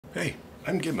Hey,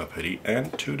 I'm Gimapedi,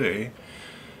 and today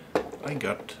I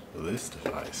got this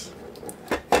device.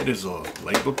 It is a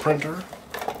label printer.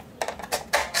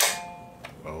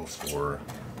 Well, for,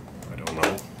 I don't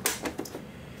know,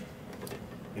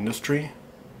 industry.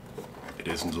 It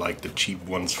isn't like the cheap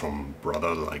ones from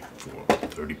Brother, like for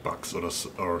 30 bucks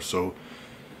or so.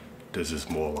 This is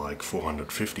more like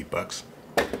 450 bucks.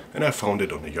 And I found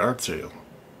it on a yard sale.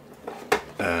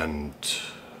 And,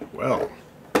 well,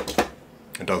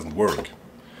 it doesn't work.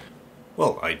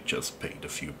 Well, I just paid a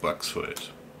few bucks for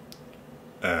it.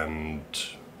 And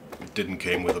it didn't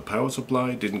came with a power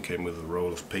supply, didn't came with a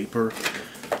roll of paper.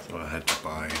 So I had to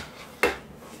buy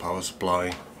a power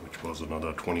supply, which was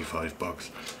another 25 bucks.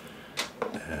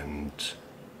 And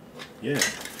yeah,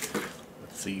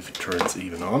 let's see if it turns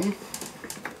even on.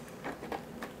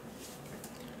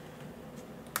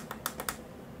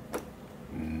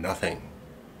 Nothing.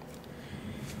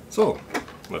 So,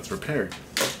 let's repair it.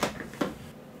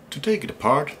 To take it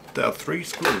apart, there are 3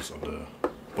 screws on the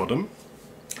bottom.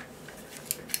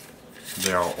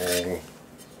 They are all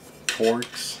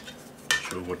Torx. Not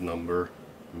sure what number,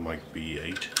 might be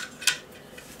 8.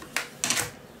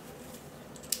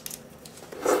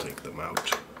 Let's take them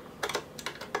out.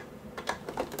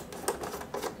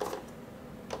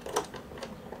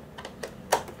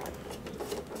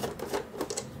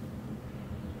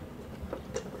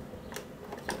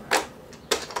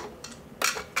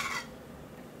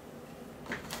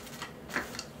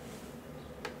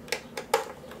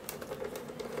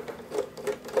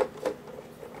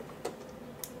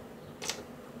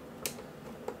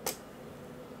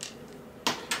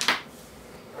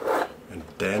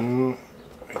 Then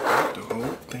I think the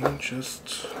whole thing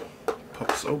just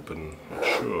pops open, not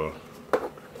sure.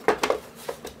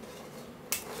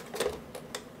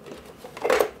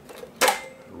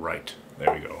 Right,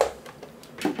 there we go.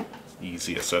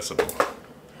 Easy accessible.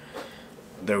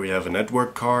 There we have a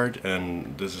network card,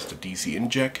 and this is the DC in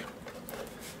jack.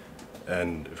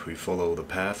 And if we follow the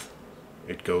path,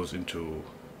 it goes into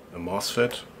a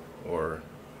MOSFET, or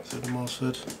is it a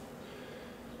MOSFET?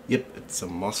 Yep, it's a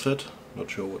MOSFET. Not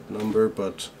sure what number,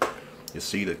 but you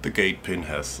see that the gate pin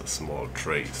has a small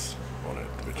trace on it,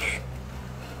 which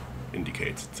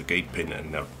indicates it's a gate pin and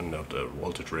not a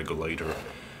voltage regulator,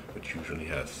 which usually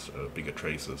has bigger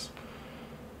traces.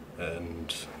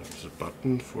 And there's a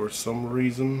button for some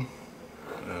reason,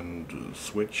 and a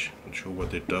switch. Not sure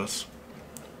what it does.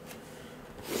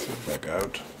 So back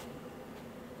out.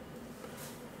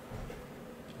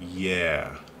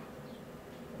 Yeah,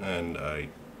 and I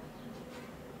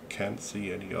can't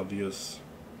see any obvious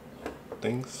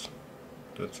things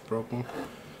that's broken.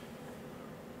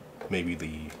 Maybe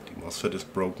the MOSFET is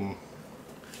broken.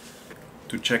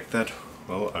 To check that,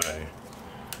 well, I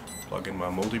plug in my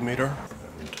multimeter,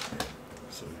 and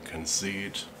so you can see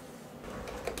it.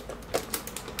 There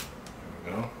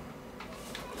we go.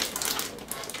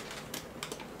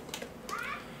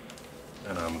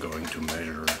 And I'm going to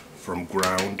measure from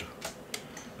ground.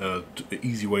 The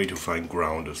easy way to find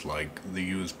ground is like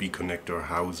the USB connector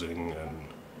housing and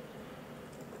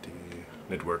the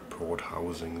network port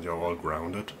housing, they're all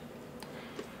grounded.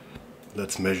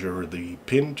 Let's measure the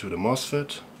pin to the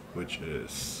MOSFET, which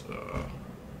is,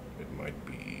 it might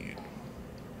be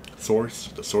the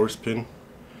source pin.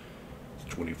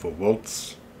 It's 24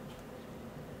 volts.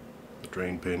 The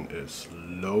drain pin is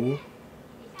low,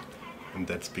 and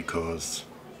that's because,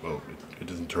 well, it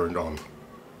isn't turned on.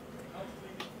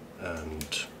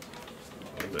 And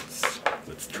well,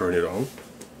 let's turn it on.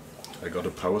 I got a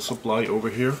power supply over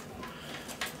here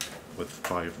with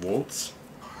 5 volts.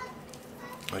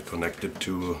 I connect it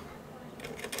to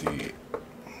the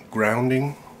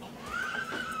grounding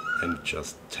and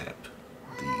just tap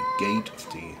the gate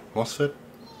of the MOSFET.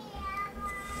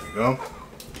 There we go.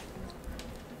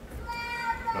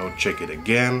 Now check it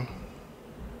again.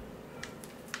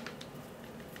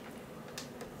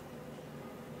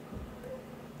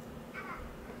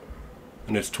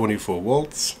 And it's 24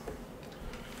 volts,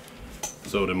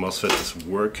 so the MOSFET is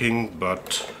working,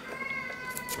 but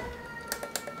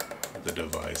the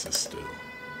device is still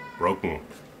broken.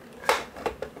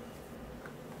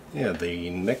 Yeah, the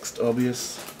next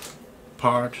obvious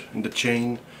part in the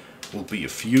chain will be a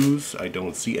fuse. I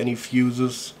don't see any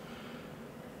fuses.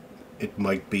 It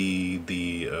might be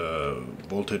the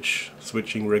voltage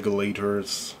switching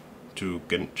regulators to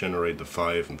generate the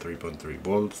 5 and 3.3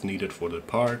 volts needed for the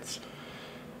parts.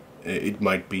 It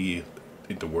might be,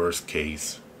 in the worst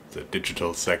case, the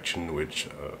digital section, which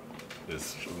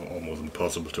is almost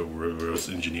impossible to reverse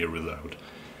engineer without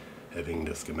having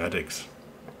the schematics.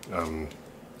 An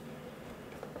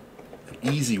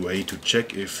easy way to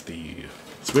check if the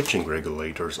switching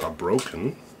regulators are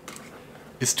broken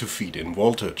is to feed in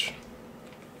voltage.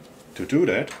 To do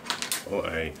that,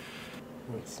 I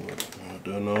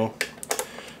don't know,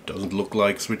 doesn't look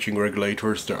like switching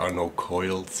regulators, there are no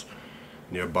coils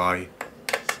nearby,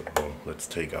 so let's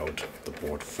take out the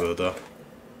board further.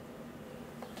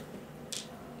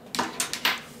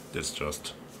 There's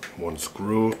just one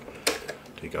screw,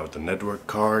 take out the network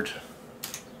card,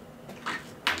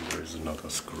 and there's another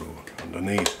screw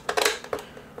underneath,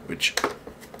 which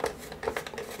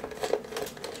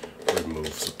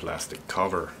removes the plastic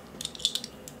cover.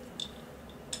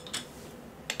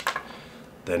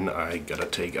 Then I gotta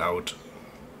take out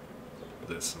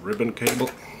this ribbon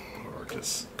cable, or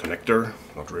this connector,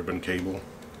 not ribbon cable,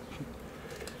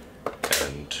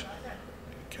 and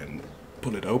you can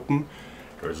pull it open.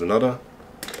 There's another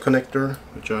connector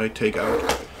which I take out.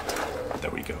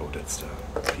 There we go, that's the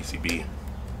PCB.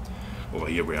 Over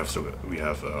here we have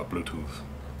a Bluetooth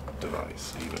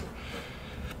device even.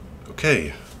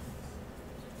 Okay.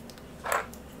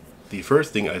 The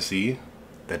first thing I see,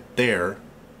 that there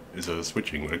is a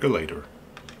switching regulator.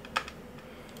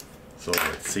 So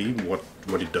let's see what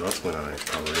it does when I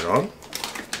power it on.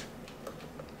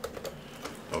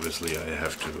 Obviously I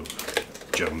have to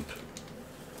jump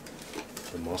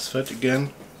the MOSFET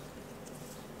again.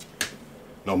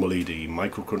 Normally the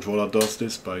microcontroller does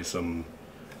this by some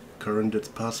current that's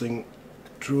passing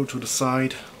through to the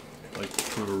side, like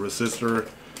through a resistor,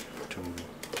 to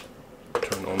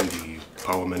turn on the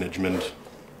power management.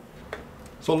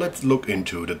 So let's look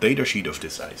into the datasheet of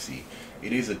this IC.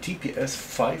 It is a TPS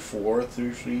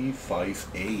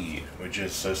 54335A, which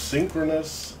is a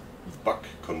synchronous buck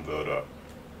converter.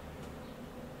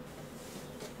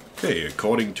 Okay,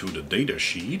 according to the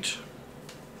datasheet,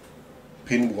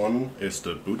 pin 1 is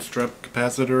the bootstrap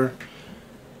capacitor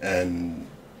and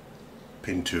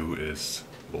pin 2 is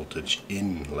voltage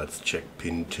in. Let's check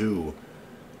pin 2.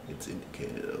 It's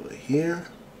indicated over here.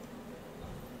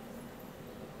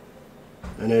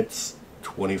 And it's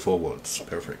 24 volts.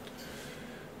 Perfect.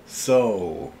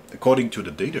 So, according to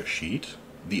the data sheet,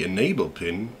 the enable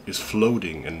pin is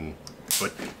floating and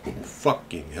what, oh,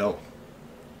 fucking hell.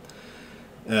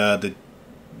 The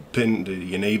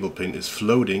enable pin is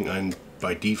floating and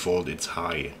by default it's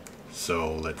high.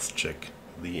 So let's check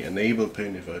the enable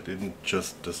pin if I didn't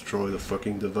just destroy the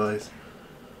fucking device.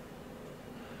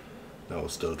 Now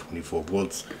still 24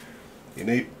 volts.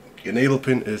 The enable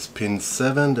pin is pin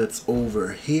 7, that's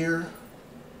over here,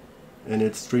 and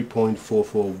it's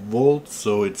 3.44 volts,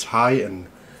 so it's high, and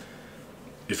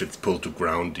if it's pulled to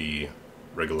ground the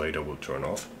regulator will turn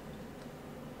off.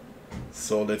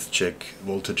 So let's check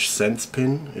voltage sense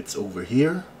pin, it's over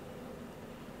here,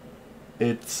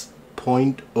 it's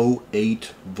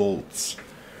 0.08 volts.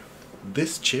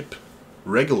 This chip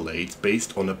regulates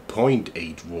based on a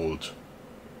 0.8 volt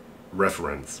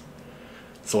reference.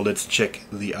 So let's check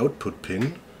the output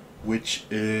pin, which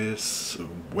is,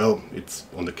 well, it's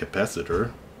on the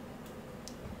capacitor,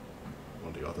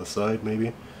 on the other side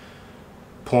maybe,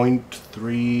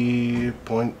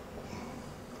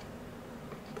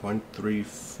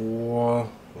 0.34,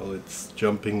 well, it's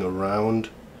jumping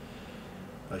around.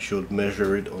 I should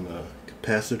measure it on a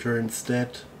capacitor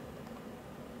instead.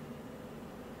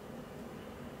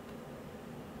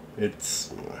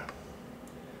 It's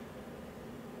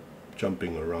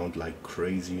jumping around like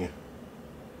crazy.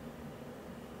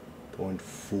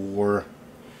 0.4.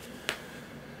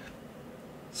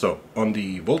 So on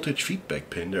the voltage feedback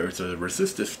pin there is a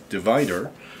resistive divider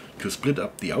to split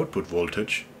up the output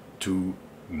voltage to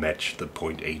match the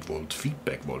 0.8 volt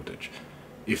feedback voltage.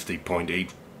 If the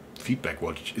 0.8 feedback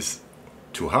voltage is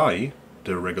too high,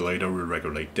 the regulator will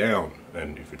regulate down,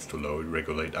 and if it's too low, it will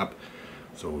regulate up.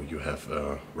 So you have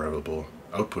a variable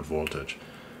output voltage.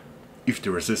 If the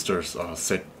resistors are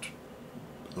set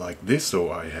like this,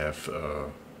 so I have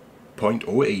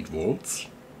 0.08 volts,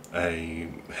 I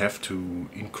have to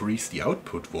increase the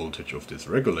output voltage of this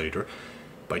regulator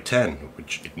by 10,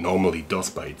 which it normally does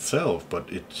by itself,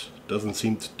 but it doesn't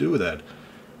seem to do that.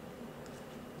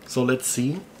 So let's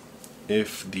see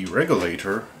if the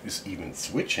regulator is even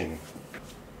switching.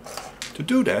 To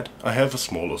do that, I have a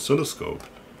small oscilloscope.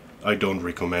 I don't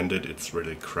recommend it, it's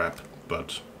really crap,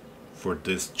 but for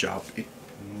this job it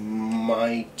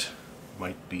might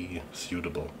be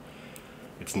suitable.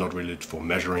 It's not really for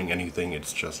measuring anything,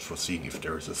 it's just for seeing if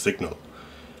there is a signal.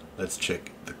 Let's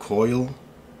check the coil,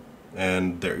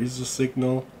 and there is a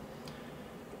signal.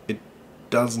 It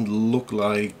doesn't look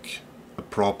like a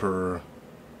proper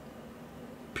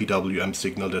PWM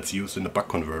signal that's used in a buck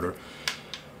converter,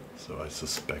 so I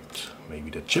suspect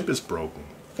maybe the chip is broken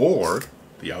or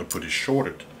the output is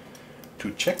shorted.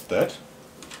 To check that,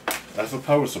 I have a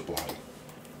power supply.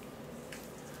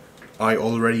 I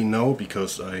already know,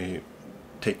 because I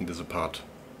taken this apart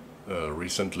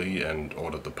recently and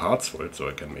ordered the parts for it so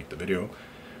I can make the video,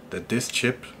 that this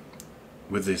chip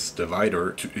with this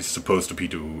divider is supposed to be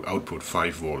to output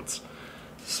 5 volts.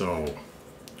 So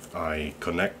I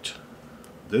connect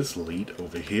this lead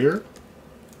over here,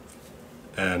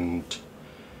 and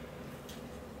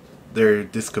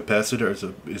this capacitor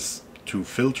is to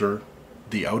filter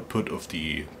the output of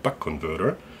the buck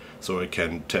converter, so I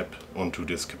can tap onto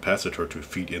this capacitor to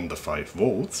feed in the 5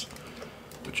 volts,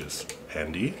 which is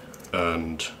handy,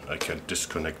 and I can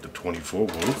disconnect the 24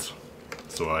 volts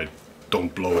so I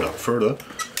don't blow it up further.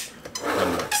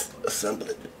 And let's assemble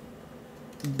it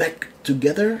back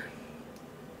together.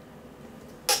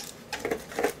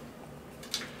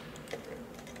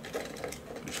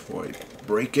 Before I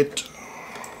break it.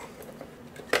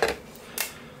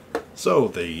 So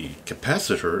the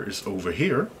capacitor is over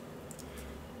here,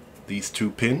 these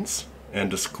 2 pins,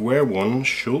 and the square one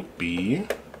should be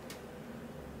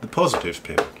the positive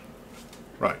pin.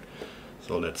 Right,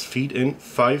 so let's feed in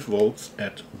 5 volts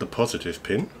at the positive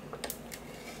pin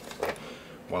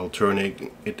while turning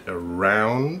it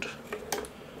around.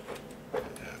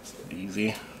 That's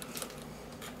easy.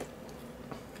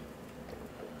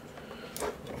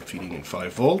 I'm feeding in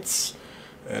 5 volts,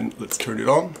 and let's turn it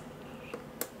on.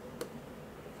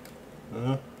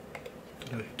 Did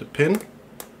I hit the pin?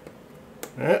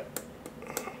 Yeah,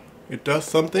 it does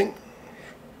something.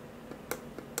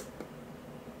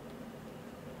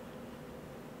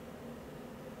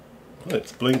 Oh,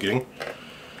 it's blinking.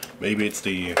 Maybe it's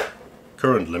the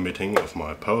current limiting of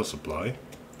my power supply,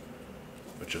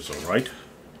 which is alright.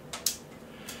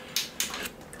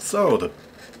 So the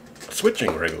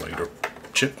switching regulator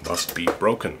chip must be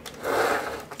broken.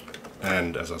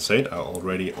 And as I said, I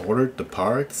already ordered the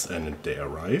parts and they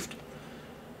arrived.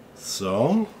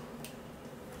 So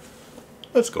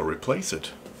let's go replace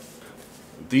it.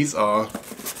 These are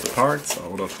the parts I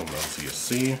ordered from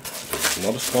LCSC. This is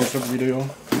not a sponsored video.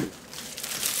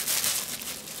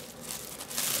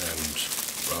 And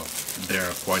well,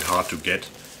 they're quite hard to get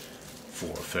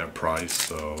for a fair price,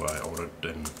 so I ordered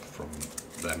them from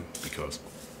them because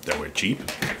they were cheap.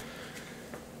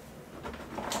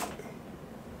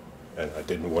 And I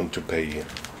didn't want to pay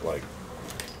like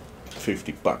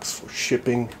 50 bucks for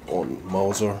shipping on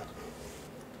Mauser.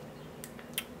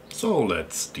 So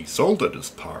let's desolder this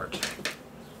part.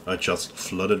 I just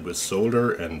flood it with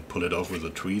solder and pull it off with a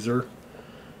tweezer.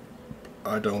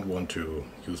 I don't want to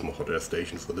use my hot air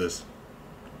station for this.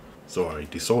 So I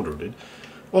desoldered it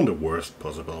on the worst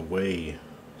possible way.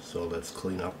 So let's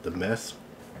clean up the mess.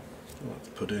 Let's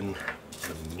put in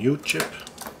a new chip.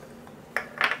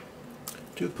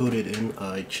 To put it in,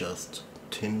 I just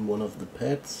tin one of the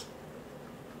pads.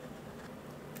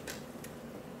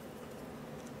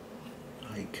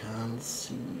 I can't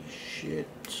see shit.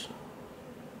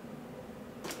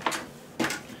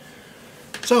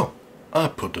 So, I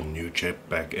put the new chip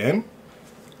back in.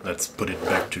 Let's put it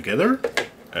back together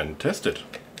and test it.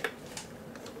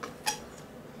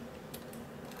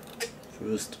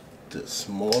 First, the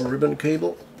small ribbon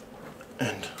cable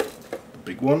and the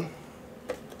big one.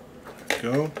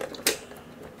 Go.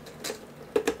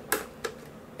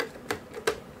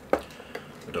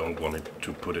 I don't want it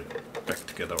to put it back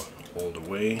together all the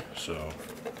way, so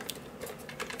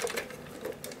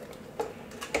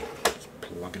let's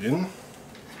plug it in.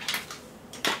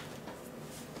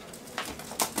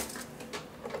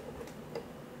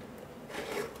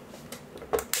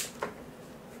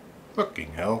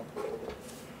 Fucking hell.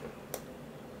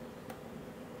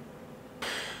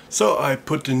 So I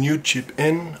put the new chip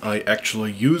in. I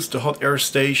actually used the hot air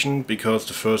station because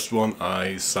the first one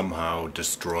I somehow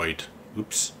destroyed.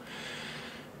 Oops.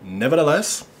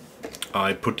 Nevertheless,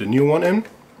 I put the new one in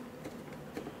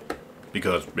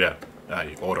because, yeah,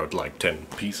 I ordered like 10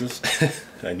 pieces.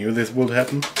 I knew this would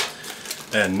happen.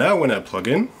 And now when I plug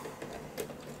in,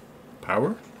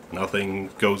 power, nothing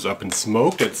goes up in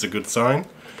smoke. That's a good sign.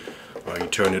 I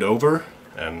turn it over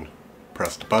and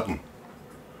press the button.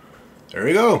 There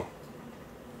we go.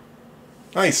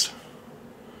 Nice.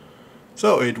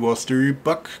 So it was the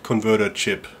buck converter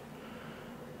chip.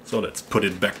 So let's put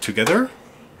it back together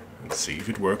and see if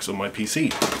it works on my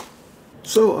PC.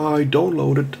 So I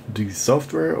downloaded the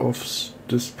software of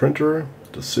this printer,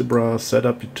 the Zebra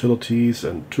setup utilities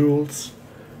and tools,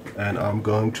 and I'm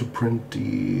going to print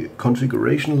the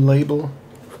configuration label.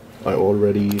 I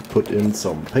already put in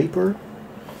some paper,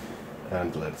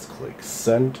 and let's click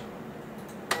send.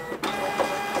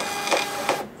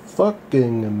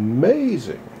 Fucking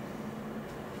amazing!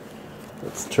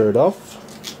 Let's turn it off.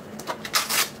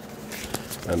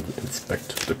 and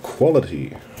inspect the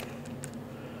quality.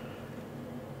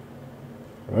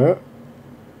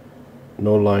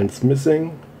 No lines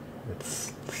missing.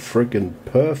 It's friggin'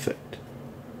 perfect.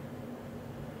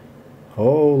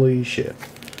 Holy shit.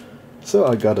 So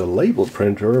I got a label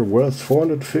printer worth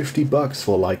 450 bucks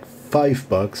for like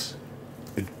 $5,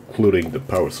 including the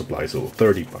power supply, so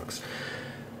 30 bucks.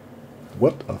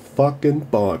 What a fucking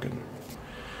bargain.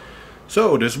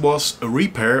 So this was a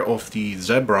repair of the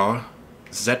Zebra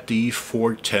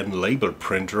ZD410 label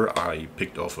printer I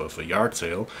picked off of a yard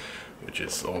sale, which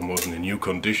is almost in a new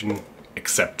condition,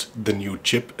 except the new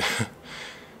chip.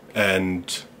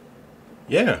 And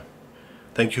yeah,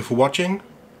 thank you for watching.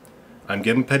 I'm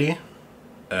Gavin Petty,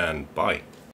 and bye.